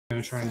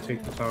gonna try and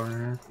take the tower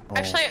here.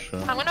 Actually, shit.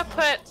 I'm gonna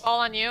put all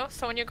on you,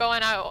 so when you go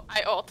in, I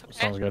ult, okay?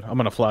 Sounds good. I'm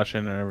gonna flash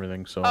in and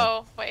everything, so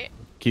Oh, wait.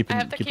 keep I him,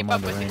 have to keep him up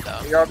on the with you, range. though.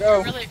 Here y'all go.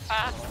 You're really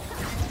fast.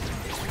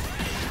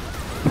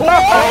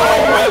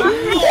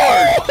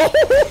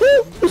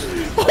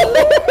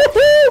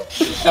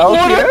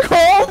 What a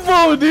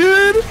combo,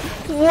 dude!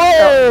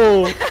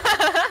 Whoa!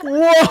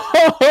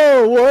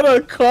 Whoa! What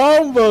a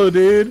combo,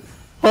 dude!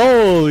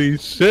 Holy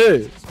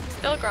shit!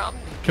 Still Grom.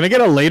 Can I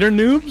get a later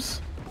noobs?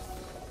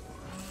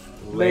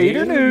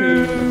 Later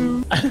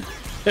news.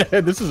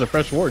 This is a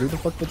fresh war, dude. The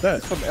fuck with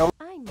that? Some L.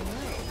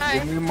 Hi.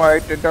 Give me my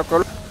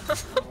tentacle.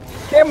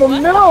 Camel,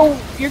 no!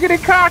 You're getting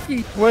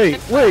cocky. Wait!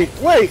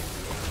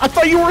 I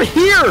thought you were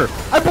here!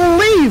 I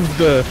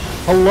believed!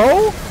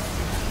 Hello?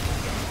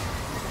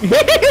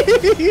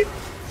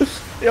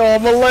 Yo,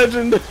 I'm a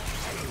legend!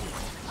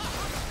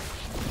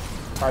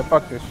 Alright,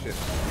 fuck this shit.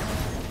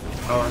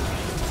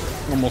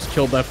 Almost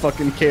killed that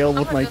fucking Kale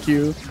with my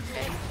Q.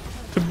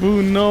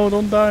 Taboo, no,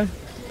 don't die.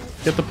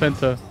 Get the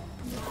penta.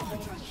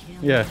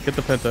 Yeah, get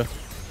the penta.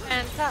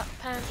 Penta,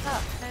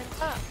 penta,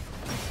 penta.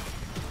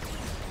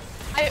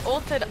 I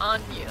ulted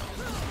on you.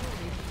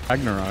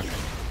 Ragnarok.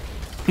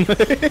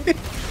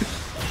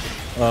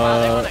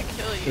 Wow, they wanna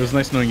kill you. It was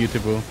nice knowing you,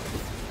 Taboo.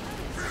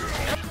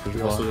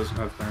 He also doesn't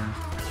have Baron.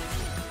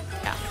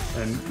 Yeah.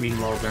 And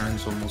meanwhile,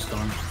 Baron's almost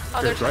gone.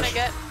 Oh, they're Good trying rush. to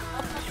get...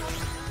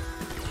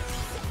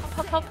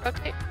 Help,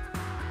 rotate.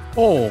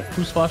 Oh,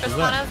 whose flash is This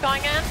that? one is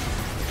going in.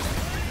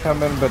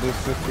 Coming, but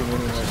it's just too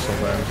many. So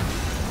bad.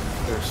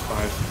 There's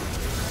 5.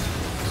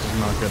 This is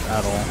not good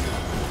at all.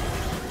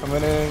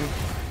 Coming in.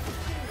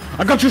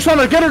 I got you,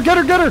 Sana! Get her, get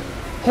her, get her!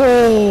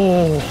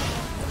 Oh!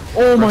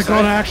 Oh my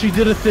god, I actually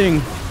did a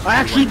thing! I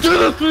actually did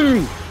a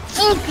thing!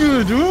 Fuck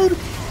you, dude!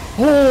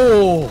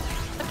 Oh!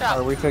 Good job.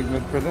 Are we taking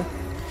mid prison?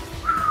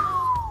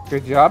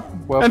 Good job.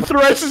 Well, And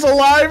Thresh is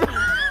alive!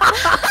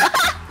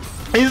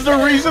 He's the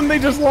reason they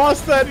just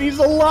lost that. He's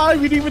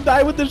alive. He didn't even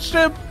die with the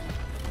ship.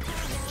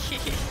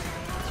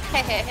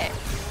 Hey, hey, hey.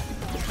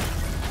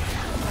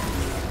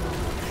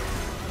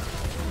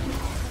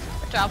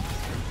 Good job.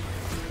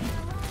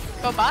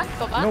 Go back,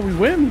 go back. No, we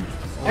win.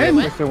 And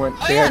And Mr. went.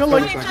 Oh, They yeah, had got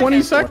like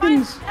 20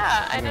 seconds.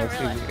 Yeah, I didn't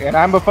realize. And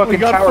I'm a fucking We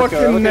got tower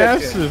killer. fucking Look at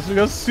that shit. Nassus. We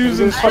got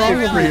Susan Look at Strong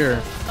this over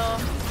here. So,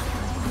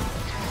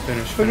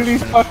 Finish. Look at these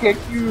finish. fucking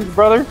Qs,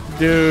 brother.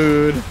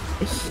 Dude.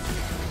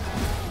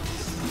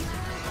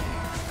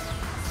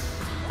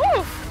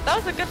 whew, that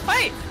was a good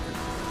fight.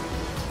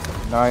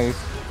 Nice.